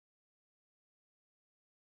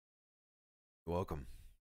Welcome.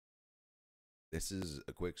 This is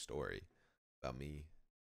a quick story about me,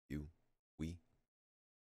 you, we,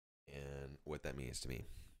 and what that means to me.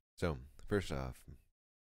 So, first off,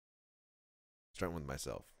 starting with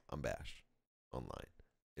myself, I'm Bash online.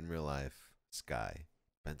 In real life, Sky.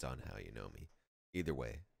 Depends on how you know me. Either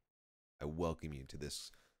way, I welcome you to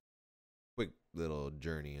this quick little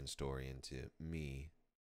journey and story into me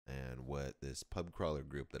and what this pub crawler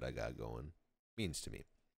group that I got going means to me.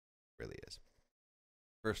 Really is.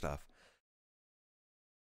 First off,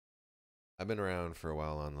 I've been around for a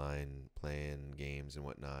while online playing games and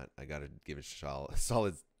whatnot. I got to give a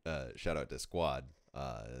solid shout out to Squad.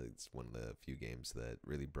 It's one of the few games that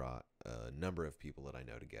really brought a number of people that I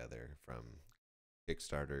know together from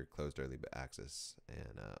Kickstarter, closed early access,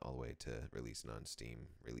 and all the way to releasing on Steam.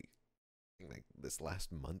 Really, I think like this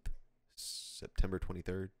last month, September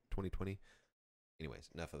 23rd, 2020. Anyways,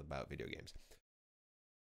 enough about video games.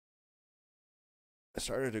 I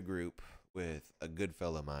started a group with a good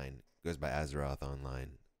fellow of mine. Goes by Azeroth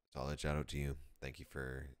Online. Solid shout out to you. Thank you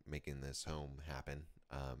for making this home happen.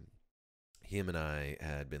 Him and I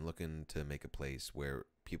had been looking to make a place where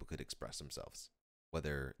people could express themselves.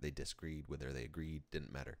 Whether they disagreed, whether they agreed,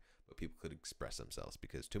 didn't matter. But people could express themselves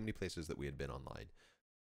because too many places that we had been online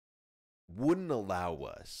wouldn't allow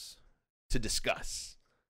us to discuss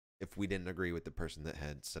if we didn't agree with the person that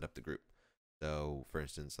had set up the group. So, for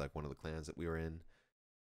instance, like one of the clans that we were in,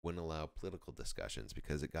 wouldn't allow political discussions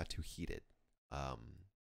because it got too heated.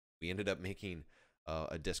 We ended up making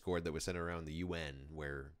a Discord that was centered around the UN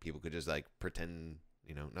where people could just like pretend,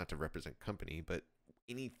 not to represent company, but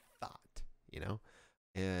any thought,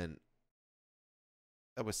 and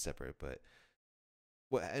that was separate. But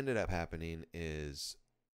what ended up happening is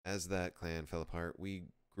as that clan fell apart, we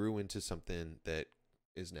grew into something that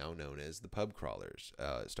is now known as the Pub Crawlers.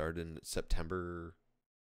 It started in September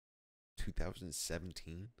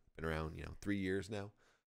 2017. Been around, 3 years now.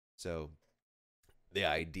 So the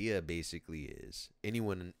idea basically is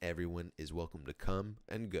anyone and everyone is welcome to come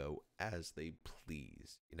and go as they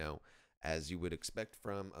please, as you would expect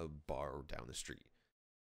from a bar down the street.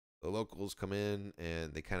 The locals come in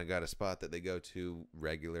and they kind of got a spot that they go to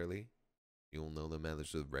regularly. You'll know them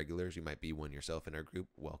as the regulars. You might be one yourself in our group.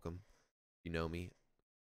 Welcome. If you know me,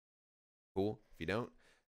 cool. If you don't,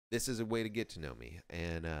 this is a way to get to know me.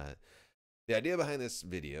 And the idea behind this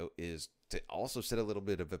video is to also set a little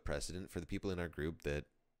bit of a precedent for the people in our group that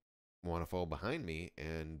want to fall behind me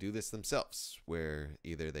and do this themselves, where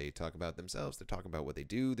either they talk about themselves, they talk about what they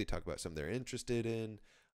do, they talk about something they're interested in.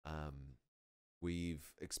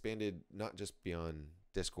 We've expanded not just beyond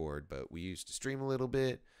Discord, but we used to stream a little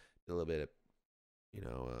bit, a little bit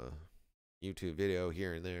of, YouTube video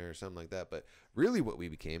here and there, or something like that. But really what we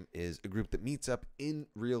became is a group that meets up in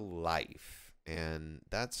real life. And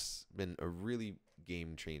that's been a really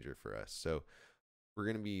game changer for us. So we're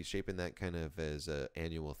going to be shaping that kind of as an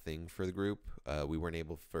annual thing for the group. We weren't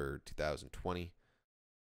able for 2020.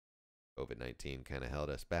 COVID-19 kind of held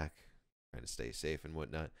us back, trying to stay safe and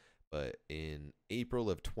whatnot. But in April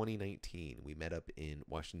of 2019, we met up in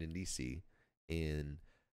Washington, D.C. in,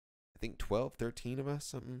 I think, 12, 13 of us,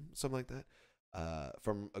 something like that,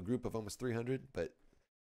 from a group of almost 300. But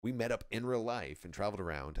we met up in real life and traveled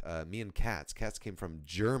around. Me and Katz. Katz came from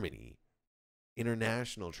Germany,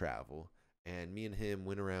 international travel. And me and him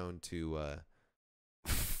went around to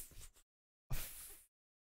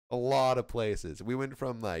a lot of places. We went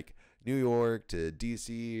from like New York to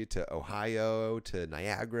DC to Ohio to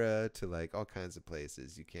Niagara to like all kinds of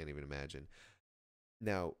places you can't even imagine.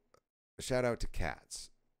 Now, a shout out to Katz,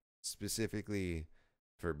 specifically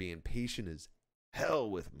for being patient as hell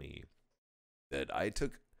with me. That I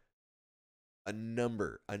took a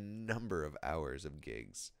number of hours of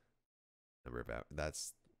gigs.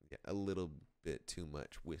 That's a little bit too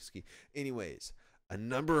much whiskey. Anyways, a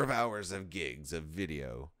number of hours of gigs of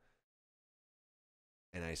video,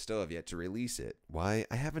 and I still have yet to release it. Why?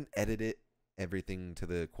 I haven't edited everything to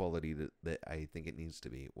the quality that I think it needs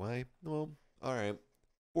to be. Why? Well, all right.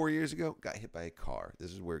 4 years ago, got hit by a car.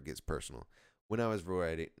 This is where it gets personal. When I was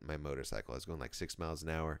riding my motorcycle, I was going like 6 miles an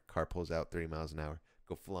hour. Car pulls out 3 miles an hour.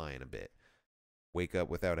 Go flying a bit. Wake up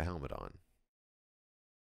without a helmet on.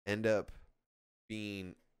 End up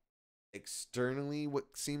being externally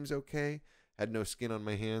what seems okay. Had no skin on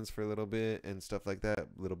my hands for a little bit and stuff like that. A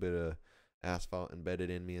little bit of asphalt embedded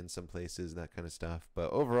in me in some places, that kind of stuff.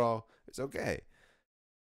 But overall, it's okay.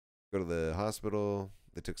 Go to the hospital.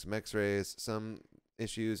 They took some x-rays, some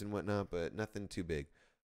issues and whatnot, but nothing too big.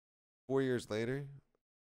 4 years later,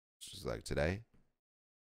 it's just like today,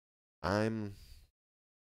 let's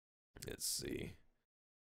see,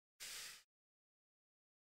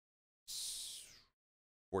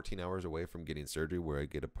 14 hours away from getting surgery where I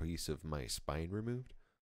get a piece of my spine removed.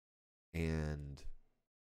 And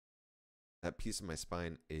that piece of my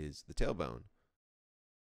spine is the tailbone.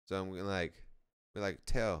 So I'm like, we're like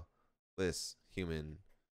tailless human.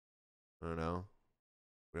 I don't know.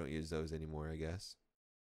 We don't use those anymore, I guess.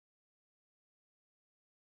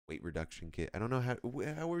 Weight reduction kit. I don't know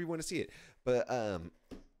however you want to see it. But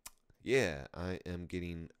yeah, I am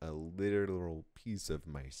getting a literal piece of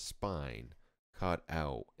my spine cut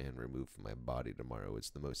out and removed from my body tomorrow. It's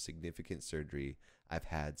the most significant surgery I've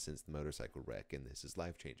had since the motorcycle wreck, and this is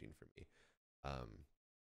life changing for me.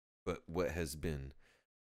 But what has been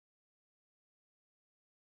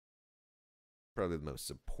probably the most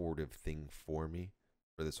supportive thing for me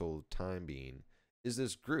for this whole time being is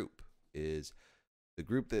this group, is the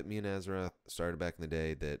group that me and Azra started back in the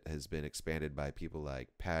day that has been expanded by people like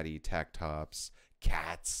Patty, Tactops,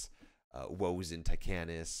 Cats, Woes and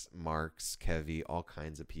Tycanis, Marks, Kevy, all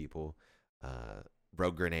kinds of people,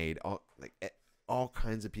 Rogue Grenade, all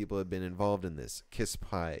kinds of people have been involved in this. Kiss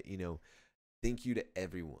Pie, thank you to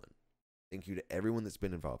everyone. Thank you to everyone that's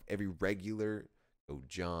been involved. Every regular,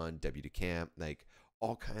 John, W. DeCamp, like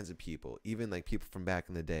all kinds of people, even like people from back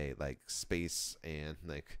in the day, like Space and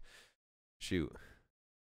like, shoot,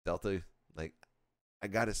 Delta. Like, I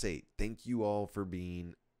gotta say, thank you all for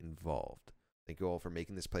being involved. Thank you all for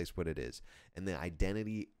making this place what it is. And the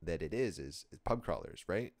identity that it is Pub Crawlers,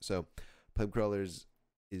 right? So Pub Crawlers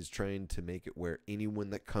is trying to make it where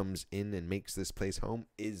anyone that comes in and makes this place home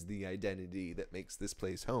is the identity that makes this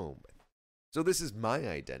place home. So this is my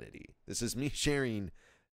identity. This is me sharing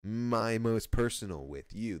my most personal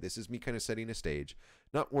with you. This is me kind of setting a stage,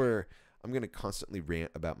 not where I'm going to constantly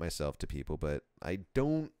rant about myself to people, but I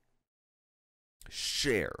don't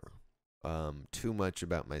share too much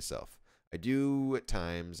about myself. I do at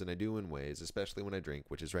times, and I do in ways, especially when I drink,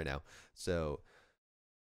 which is right now. So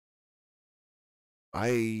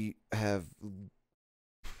I have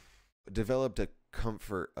developed a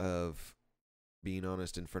comfort of being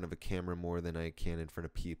honest in front of a camera more than I can in front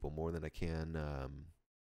of people, more than I can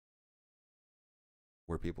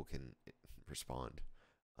where people can respond.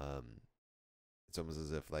 It's almost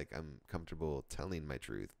as if like I'm comfortable telling my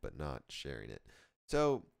truth but not sharing it.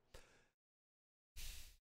 So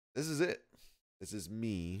this is it. This is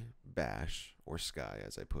me, Bash, or Sky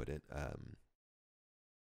as I put it,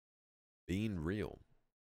 being real.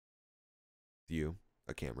 You,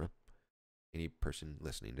 a camera, any person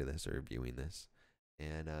listening to this or viewing this,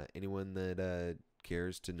 and anyone that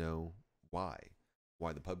cares to know why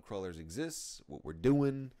the Pub Crawlers exists, what we're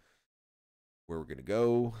doing, where we're gonna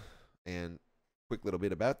go. And quick little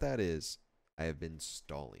bit about that is I have been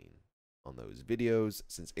stalling on those videos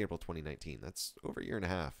since April 2019. That's over a year and a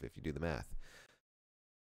half if you do the math.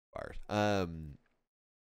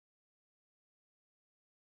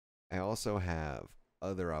 I also have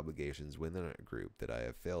other obligations within our group that I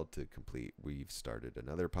have failed to complete. We've started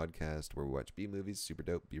another podcast where we watch B movies, super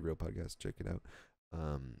dope, Be Real podcast, check it out.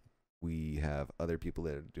 We have other people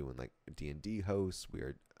that are doing like D&D hosts. We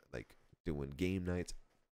are like doing game nights,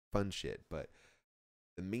 fun shit. But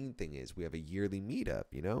the main thing is we have a yearly meetup,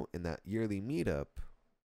 and that yearly meetup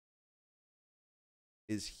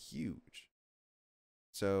is huge.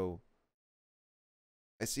 So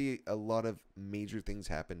I see a lot of major things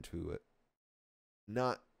happen to it.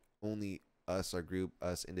 Not only us, our group,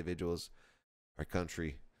 us individuals, our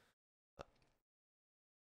country,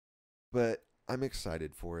 but I'm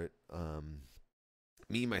excited for it.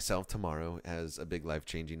 Me, myself, tomorrow has a big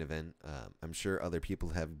life-changing event. I'm sure other people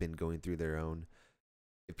have been going through their own.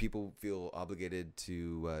 If people feel obligated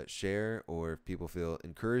to share, or if people feel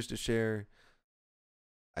encouraged to share,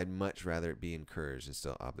 I'd much rather be encouraged and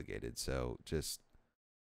still obligated. So just,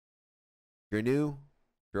 if you're new,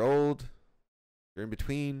 if you're old, if you're in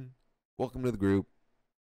between, welcome to the group.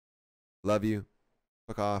 Love you.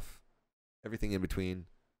 Fuck off. Everything in between.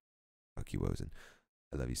 Fuck you, Wozen.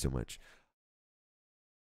 I love you so much.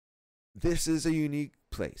 This is a unique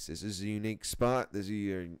place. This is a unique spot. These are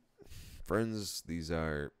your friends. These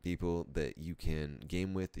are people that you can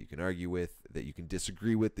game with, that you can argue with, that you can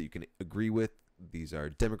disagree with, that you can agree with. These are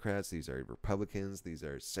Democrats. These are Republicans. These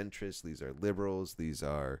are centrists. These are liberals. These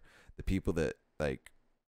are the people that like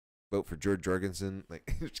vote for George Jorgensen.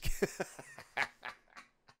 Like,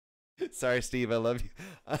 sorry, Steve. I love you.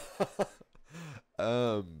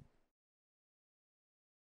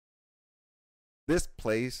 This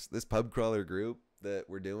place, this Pub Crawler group that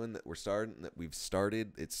we're doing, that we've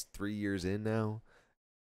started, it's 3 years in now.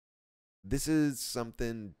 This is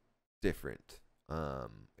something different.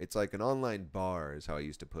 It's like an online bar is how I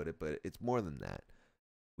used to put it, but it's more than that.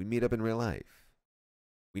 We meet up in real life.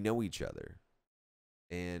 We know each other.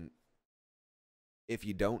 And if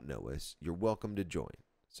you don't know us, you're welcome to join.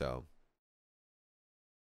 So,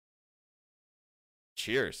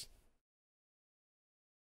 cheers.